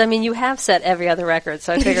 Because, you have set every other record,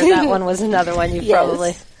 so I figured that one was another one you Yes.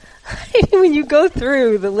 probably... When you go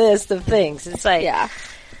through the list of things, it's like... Yeah.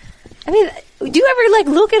 do you ever,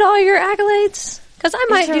 look at all your accolades? Because I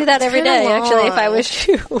might do that every kinda day, actually, if I long. was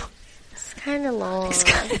you. It's kind of long. It's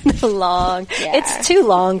kind of long. Yeah. It's too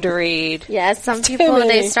long to read. Yeah, some It's too people, they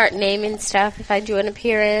many. start naming stuff if I do an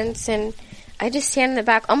appearance, and I just stand in the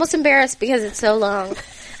back, almost embarrassed because it's so long.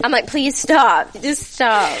 I'm like, please stop. Just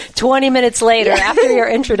stop. 20 minutes later, after your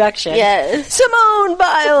introduction. Yes. Simone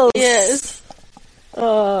Biles! Yes.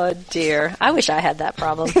 Oh, dear. I wish I had that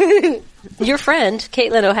problem. Your friend,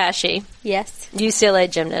 Caitlin Ohashi, Yes. UCLA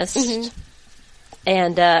gymnast,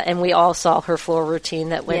 and we all saw her floor routine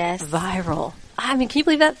that went Yes. viral. I mean, can you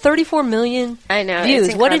believe that? 34 million I know. views.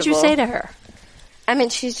 It's What did you incredible. say to her? I mean,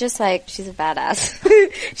 she's just like, she's a badass.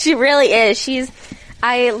 She really is.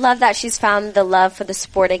 I love that she's found the love for the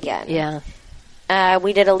sport again. Yeah.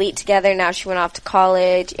 We did elite together. Now she went off to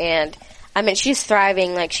college, and I mean, she's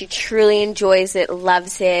thriving. Like, she truly enjoys it,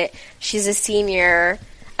 loves it. She's a senior.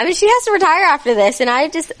 I mean, she has to retire after this, and I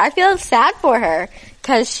feel sad for her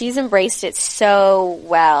because she's embraced it so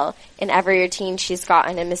well in every routine she's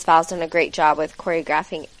gotten, and Miss Val's done a great job with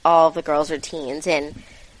choreographing all of the girls' routines and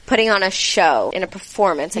putting on a show and a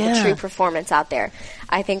performance, like Yeah. a true performance out there.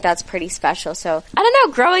 I think that's pretty special. So, I don't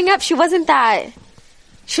know, growing up, she wasn't that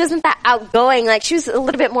outgoing. Like, she was a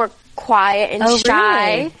little bit more quiet and Oh,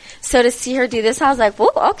 shy. really? So to see her do this, I was like,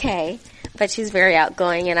 whoa, okay. But she's very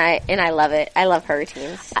outgoing, and I love it. I love her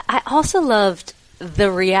routines. I also loved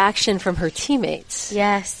the reaction from her teammates.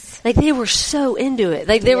 Yes. Like, they were so into it.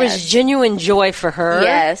 Like, there was Yes. genuine joy for her.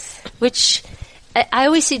 Yes. Which, I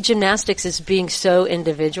always see gymnastics as being so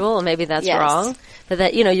individual, and maybe that's Yes. wrong. But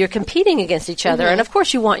that, you're competing against each other. And of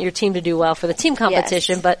course you want your team to do well for the team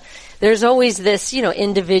competition, Yes. but there's always this,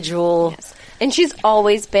 individual. Yes. And she's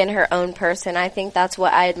always been her own person. I think that's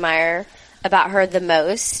what I admire about her the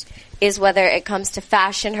most, is whether it comes to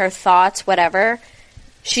fashion, her thoughts, whatever,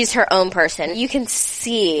 she's her own person. You can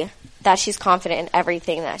see that she's confident in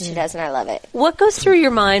everything that she does, and I love it. What goes through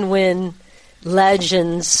your mind when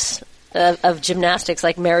legends of gymnastics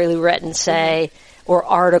like Mary Lou Retton say, or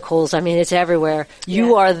articles, I mean, it's everywhere,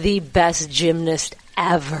 you Yeah. are the best gymnast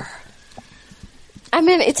ever? I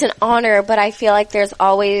mean, it's an honor, but I feel like there's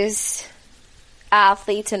always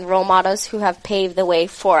athletes and role models who have paved the way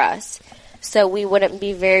for us. So we wouldn't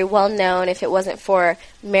be very well known if it wasn't for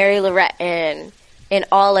Mary Lou Retton and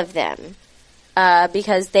all of them,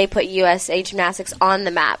 because they put USA Gymnastics on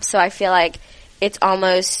the map. So I feel like it's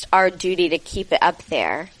almost our duty to keep it up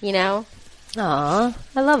there, you know? Aw,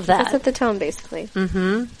 I love That that. set the tone, basically.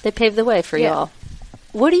 They paved the way for Yeah. y'all.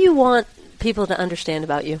 What do you want people to understand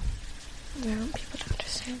about you? People don't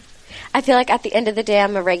understand. I feel like at the end of the day,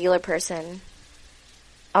 I'm a regular person.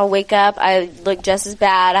 I'll wake up, I look just as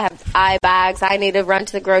bad, I have eye bags, I need to run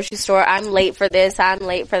to the grocery store, I'm late for this, I'm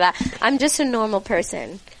late for that. I'm just a normal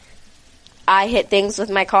person. I hit things with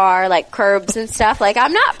my car, like curbs and stuff. Like,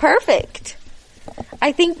 I'm not perfect.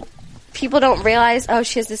 I think people don't realize, oh,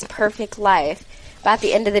 she has this perfect life. But at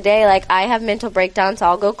the end of the day, like, I have mental breakdowns,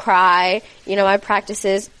 I'll go cry. My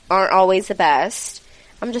practices aren't always the best.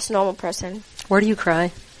 I'm just a normal person. Where do you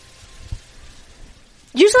cry?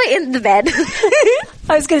 Usually in the bed.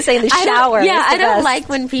 I was going to say in the shower. I don't like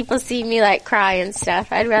when people see me, like, cry and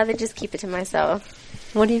stuff. I'd rather just keep it to myself.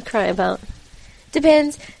 What do you cry about?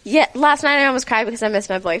 Depends. Yeah, last night I almost cried because I missed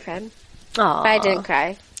my boyfriend. Aw. But I didn't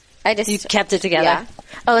cry. I just... You kept it together. Yeah.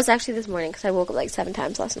 Oh, it's actually this morning because I woke up like 7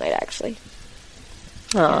 times last night, actually.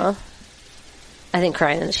 Aw. I think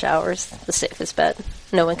crying in the shower is the safest bet.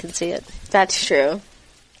 No one can see it. That's true.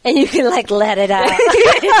 And you can, like, let it out.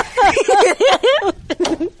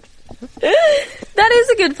 That is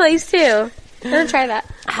a good place, too. I'm going to try that.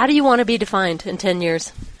 How do you want to be defined in 10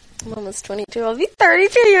 years? I'm almost 22. I'll be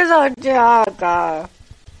 32 years old. Oh, God.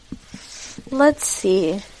 Let's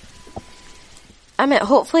see. I meant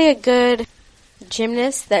hopefully a good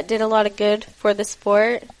gymnast that did a lot of good for the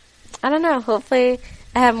sport. I don't know. Hopefully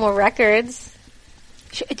I have more records.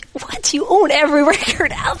 What? You own every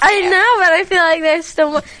record out there. I know, but I feel like there's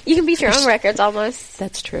still more. You can beat your own records almost.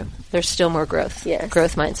 That's true. There's still more growth. Yes.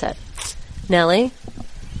 Growth mindset. Nellie,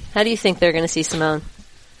 how do you think they're going to see Simone?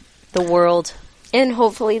 The world. And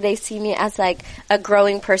hopefully they see me as like a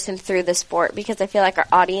growing person through the sport, because I feel like our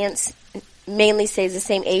audience mainly stays the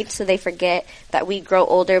same age, so they forget that we grow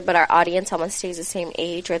older, but our audience almost stays the same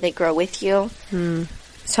age, or they grow with you.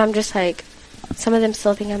 So I'm just like, some of them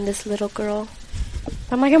still think I'm this little girl.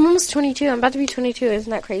 I'm like, I'm almost 22. I'm about to be 22. Isn't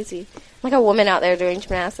that crazy? I'm like a woman out there doing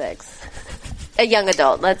gymnastics. A young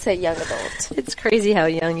adult. Let's say young adult. It's crazy how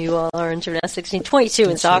young you all are in gymnastics. 22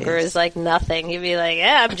 in soccer is like nothing. You'd be like,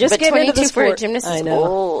 yeah, I'm just But getting into 22 the for a sport. gymnast I is know.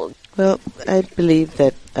 old. Well, I believe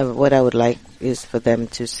that what I would like is for them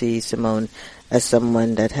to see Simone as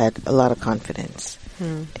someone that had a lot of confidence.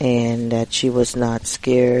 and that she was not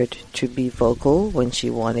scared to be vocal when she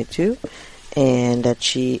wanted to, and that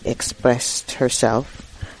she expressed herself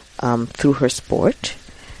through her sport,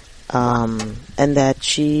 and that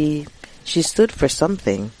she stood for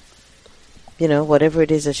something. You know, whatever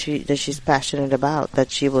it is that she's passionate about,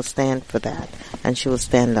 that she will stand for that, and she will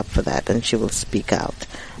stand up for that, and she will speak out.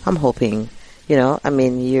 I'm hoping,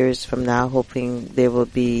 years from now, hoping there will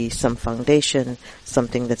be some foundation,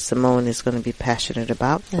 something that Simone is going to be passionate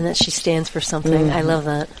about. And that she stands for something. I love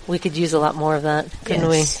that. We could use a lot more of that, couldn't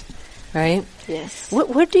we? Right? Yes.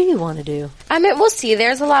 What do you want to do? I mean, we'll see.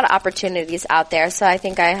 There's a lot of opportunities out there, so I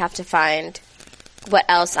think I have to find what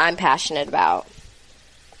else I'm passionate about.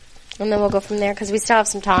 And then we'll go from there, because we still have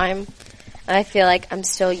some time. And I feel like I'm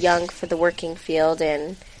still young for the working field,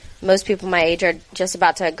 and most people my age are just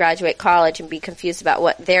about to graduate college and be confused about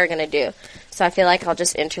what they're going to do. So I feel like I'll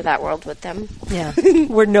just enter that world with them. Yeah.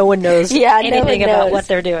 Where no one knows anything about what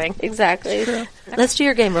they're doing. Exactly. Let's do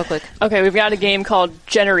your game real quick. Okay, we've got a game called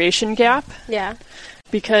Generation Gap. Yeah.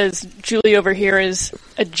 Because Julie over here is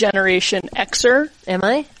a Generation Xer. Am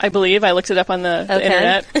I? I believe. I looked it up on the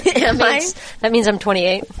internet. That means I'm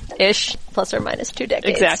 28-ish, plus or minus 2 decades.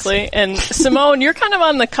 Exactly. And Simone, you're kind of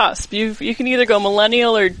on the cusp. You can either go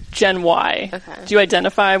millennial or Gen Y. Okay. Do you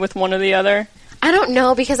identify with one or the other? I don't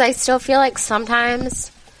know, because I still feel like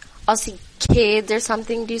sometimes I'll see kids or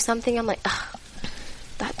something do something. I'm like, ugh,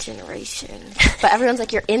 that generation. But everyone's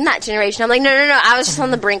like, you're in that generation. I'm like, no. I was just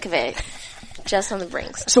on the brink of it. Just on the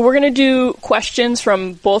brinks. So we're going to do questions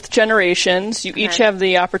from both generations. You each have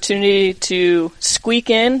the opportunity to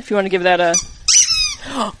squeak in, if you want to give that a...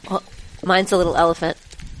 Well, mine's a little elephant.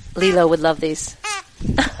 Lilo would love these.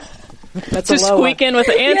 That's to squeak in with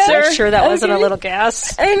the answer. I'm sure that wasn't a little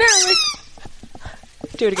gas. I know.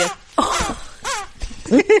 Do it again.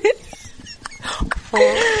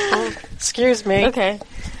 Excuse me. Okay.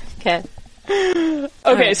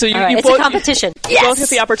 Okay, so you it's both, a competition. You both get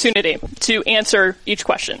the opportunity to answer each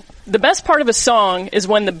question. The best part of a song is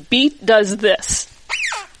when the beat does this.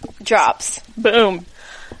 Drops. Boom.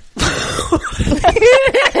 I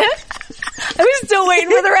was still waiting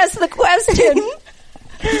for the rest of the question.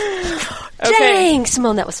 Okay. Dang,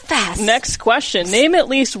 Simone, that was fast. Next question. Name at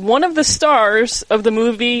least one of the stars of the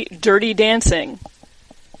movie Dirty Dancing.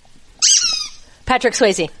 Patrick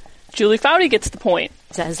Swayze. Julie Foudy gets the point.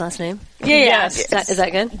 Is that his last name? Yes. Is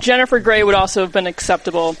that good? Jennifer Grey would also have been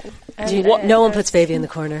acceptable. No one puts baby in the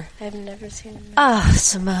corner. I've never seen it. Ah,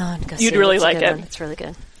 Simone. Go You'd see really It's a like good it. one. It's really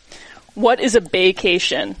good. What is a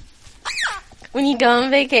vacation? When you go on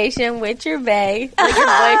vacation with your bae, like your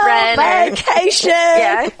boyfriend.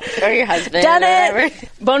 Vacation! Or your husband. Done or it! whatever.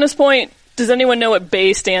 Bonus point. Does anyone know what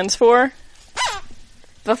BAE stands for?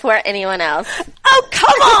 Before anyone else. Oh,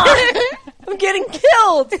 come on! I'm getting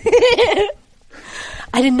killed!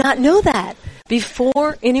 I did not know that.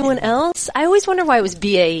 Before anyone else? I always wonder why it was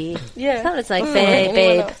BAE. Yeah. I thought it's like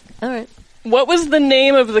babe. All right. What was the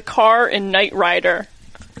name of the car in Knight Rider?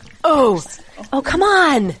 Oh, come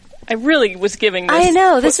on! I really was giving this. I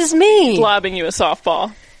know, this is me. Lobbing you a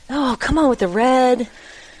softball. Oh, come on with the red.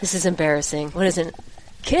 This is embarrassing. What is it?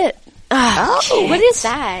 Kit. Oh, what is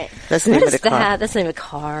that? That's the name What of is the car. that? That's not even a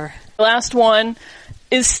car. Last one.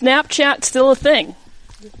 Is Snapchat still a thing?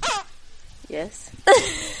 Yes.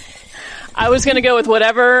 I was going to go with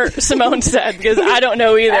whatever Simone said because I don't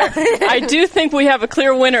know either. I do think we have a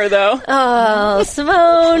clear winner, though. Oh,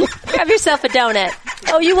 Simone, grab yourself a donut.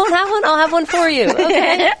 Oh, you won't have one? I'll have one for you.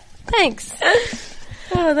 Okay. Thanks.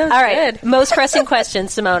 Oh, that was All right. good. Most pressing question,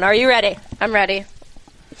 Simone. Are you ready? I'm ready.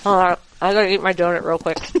 Hold on. I gotta eat my donut real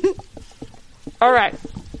quick. All right.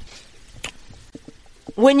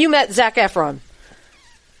 When you met Zac Efron,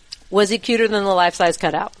 was he cuter than the life-size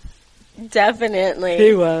cutout?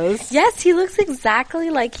 Definitely. was. Yes, he looks exactly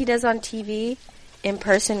like he does on TV in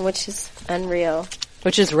person, which is unreal.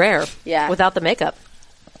 Which is rare. Yeah. Without the makeup.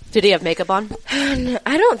 Did he have makeup on?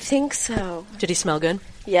 I don't think so. Did he smell good?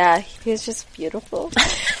 Yeah, he was just beautiful.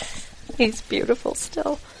 He's beautiful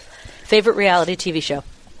still. Favorite reality TV show?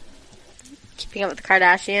 Keeping Up with the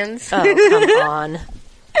Kardashians. Oh, come on.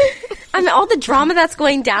 I mean, all the drama that's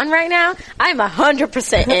going down right now, I'm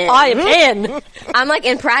 100% in. I am in. I'm like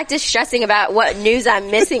in practice stressing about what news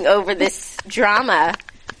I'm missing over this drama.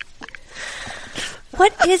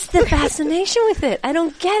 What is the fascination with it? I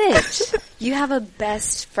don't get it. You have a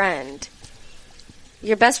best friend.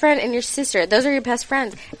 Your best friend and your sister. Those are your best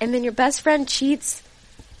friends. And then your best friend cheats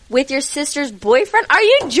with your sister's boyfriend? Are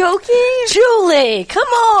you joking? Julie, come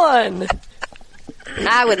on.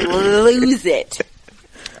 I would lose it.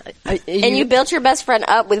 And you built your best friend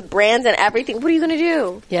up with brands and everything. What are you going to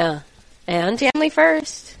do? Yeah. And? Family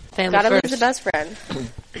first. Family Gotta lose first. the best friend.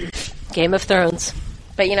 Game of Thrones.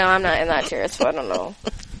 But I'm not in that tier, so I don't know.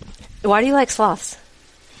 Why do you like sloths?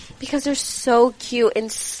 Because they're so cute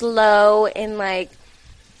and slow and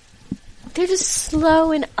they're just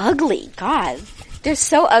slow and ugly. God. They're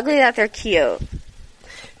so ugly that they're cute.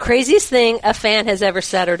 Craziest thing a fan has ever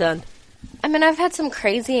said or done? I mean, I've had some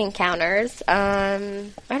crazy encounters.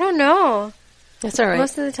 I don't know. That's all right.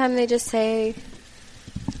 Most of the time they just say,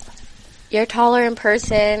 you're taller in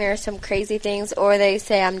person or some crazy things, or they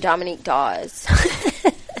say, I'm Dominique Dawes.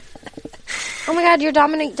 Oh my God, you're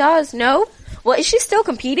Dominique Dawes? No? Well, is she still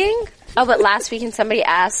competing? Oh, but last weekend somebody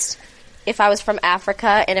asked if I was from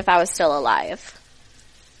Africa and if I was still alive.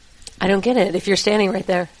 I don't get it. If you're standing right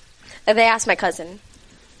there. They asked my cousin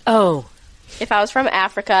Oh. if I was from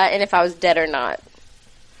Africa and if I was dead or not.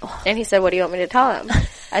 And he said, what do you want me to tell him?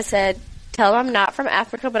 I said, tell him I'm not from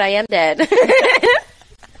Africa, but I am dead.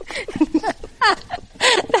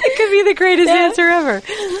 That could be the greatest answer ever.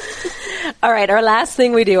 All right, our last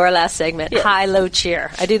thing we do, our last segment, high, low,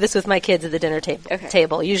 cheer. I do this with my kids at the dinner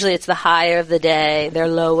table. Usually it's the high of the day, their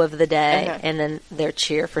low of the day, and then their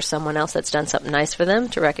cheer for someone else that's done something nice for them,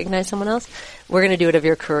 to recognize someone else. We're going to do it of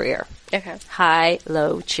your career. Okay. High,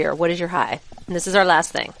 low, cheer. What is your high? And this is our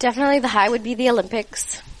last thing. Definitely the high would be the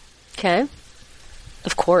Olympics. Okay.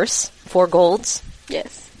 Of course. 4 golds.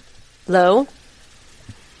 Yes. Low.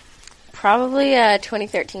 Probably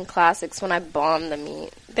 2013 Classics when I bombed the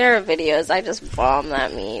meet. There are videos. I just bombed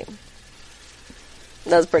that meet.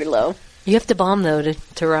 That was pretty low. You have to bomb, though,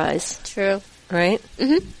 to rise. True. Right?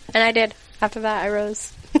 Mm-hmm. And I did. After that, I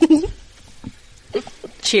rose.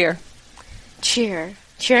 Cheer. Cheer.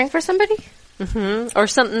 Cheering for somebody? Mm-hmm. Or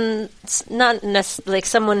something, not necessarily, like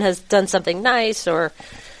someone has done something nice, or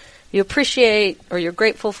you appreciate, or you're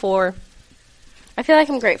grateful for. I feel like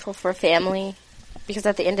I'm grateful for family. Because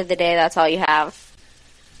at the end of the day, that's all you have.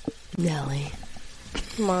 Nellie.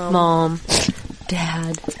 Mom.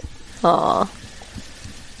 Dad. Aw.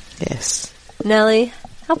 Yes. Nellie,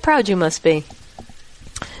 how proud you must be.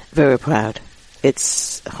 Very proud.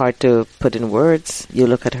 It's hard to put in words. You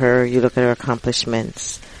look at her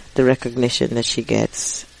accomplishments, the recognition that she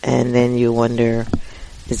gets, and then you wonder,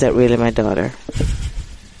 is that really my daughter?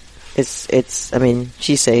 I mean,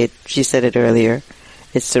 she said it earlier,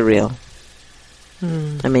 it's surreal.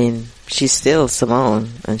 I mean, she's still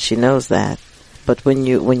Simone, and she knows that. But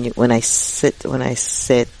when I sit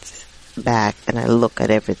back and I look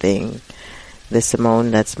at everything, the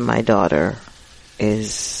Simone that's my daughter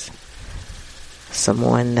is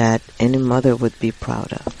someone that any mother would be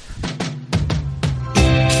proud of.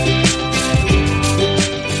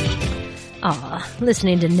 Aw,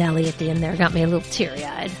 listening to Nellie at the end there got me a little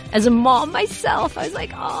teary-eyed. As a mom myself, I was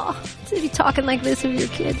like, aw, to be talking like this of your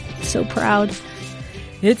kid. So proud.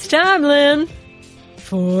 It's time, Lynn,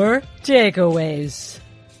 for takeaways.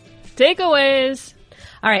 Takeaways.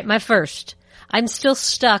 All right, my first. I'm still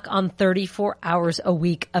stuck on 34 hours a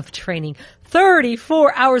week of training.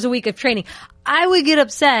 34 hours a week of training. I would get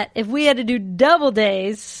upset if we had to do double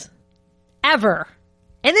days ever.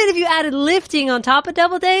 And then if you added lifting on top of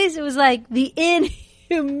double days, it was like the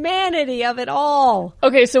inhumanity of it all.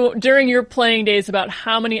 Okay, so during your playing days, about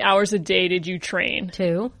how many hours a day did you train?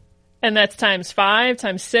 2 And that's times 5,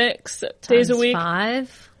 times 6 days a week?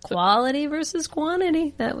 5. Quality versus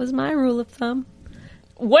quantity. That was my rule of thumb.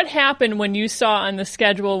 What happened when you saw on the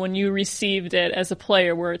schedule when you received it as a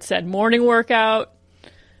player where it said morning workout,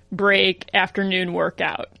 break, afternoon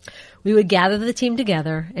workout? We would gather the team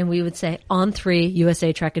together and we would say, on 3,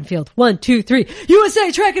 USA Track and Field. 1, 2, 3,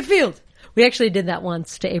 USA Track and Field. We actually did that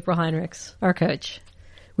once to April Heinrichs, our coach,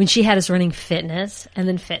 when she had us running fitness.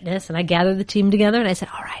 And I gathered the team together and I said,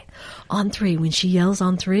 all right, on 3, when she yells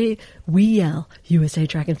on 3, we yell USA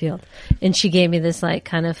Track and Field. And she gave me this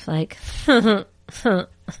like like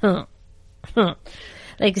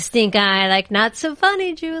stink eye, like not so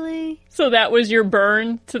funny, Julie. So that was your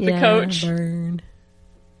burn to the coach? Burn.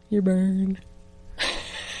 You're burned.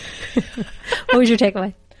 What was your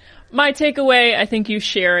takeaway? My takeaway, I think you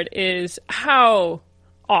shared, is how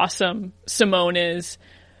awesome Simone is.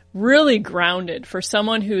 Really grounded for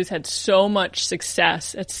someone who's had so much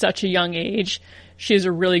success at such a young age. She has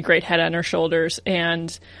a really great head on her shoulders,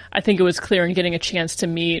 and I think it was clear in getting a chance to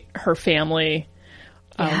meet her family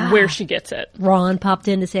where she gets it. Ron popped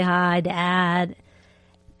in to say hi, Dad.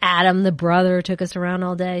 Adam, the brother, took us around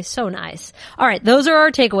all day. So nice. All right, those are our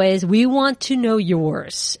takeaways. We want to know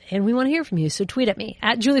yours, and we want to hear from you. So tweet at me,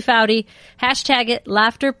 at Julie Foudy, hashtag it,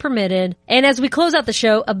 laughter permitted. And as we close out the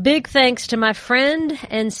show, a big thanks to my friend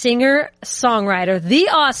and singer-songwriter, the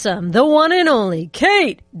awesome, the one and only,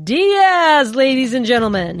 Kate Diaz, ladies and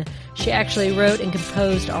gentlemen. She actually wrote and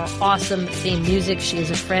composed our awesome theme music. She is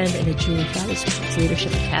a friend and a Julie Friday Sports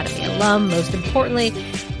Leadership Academy alum, most importantly.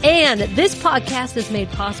 And this podcast is made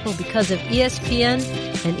possible because of ESPN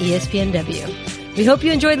and ESPNW. We hope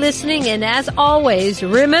you enjoyed listening, and as always,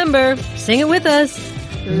 remember, sing it with us.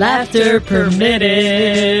 Laughter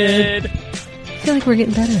permitted. I feel like we're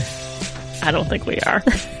getting better. I don't think we are.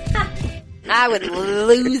 I would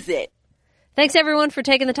lose it. Thanks everyone for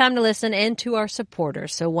taking the time to listen, and to our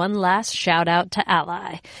supporters. So one last shout out to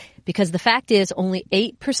Ally, because the fact is only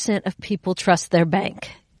 8% of people trust their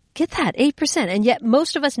bank. Get that, 8%. And yet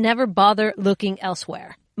most of us never bother looking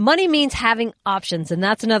elsewhere. Money means having options, and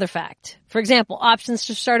that's another fact. For example, options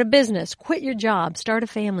to start a business, quit your job, start a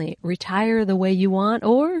family, retire the way you want,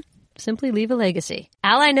 or simply leave a legacy.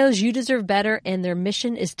 Ally knows you deserve better, and their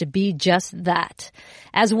mission is to be just that.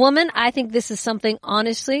 As a woman, I think this is something,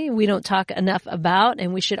 honestly, we don't talk enough about,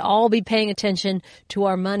 and we should all be paying attention to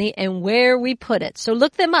our money and where we put it. So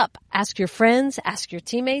look them up. Ask your friends, ask your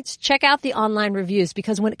teammates, check out the online reviews,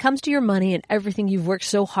 because when it comes to your money and everything you've worked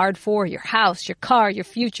so hard for, your house, your car, your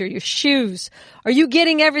future, your shoes, are you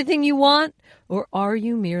getting everything you want? Or are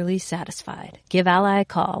you merely satisfied? Give Ally a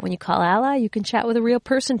call. When you call Ally, you can chat with a real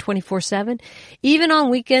person 24/7, even on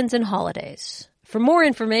weekends and holidays. For more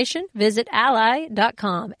information, visit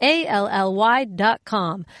ally.com,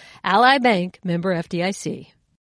 ALLY.com. Ally Bank, member FDIC.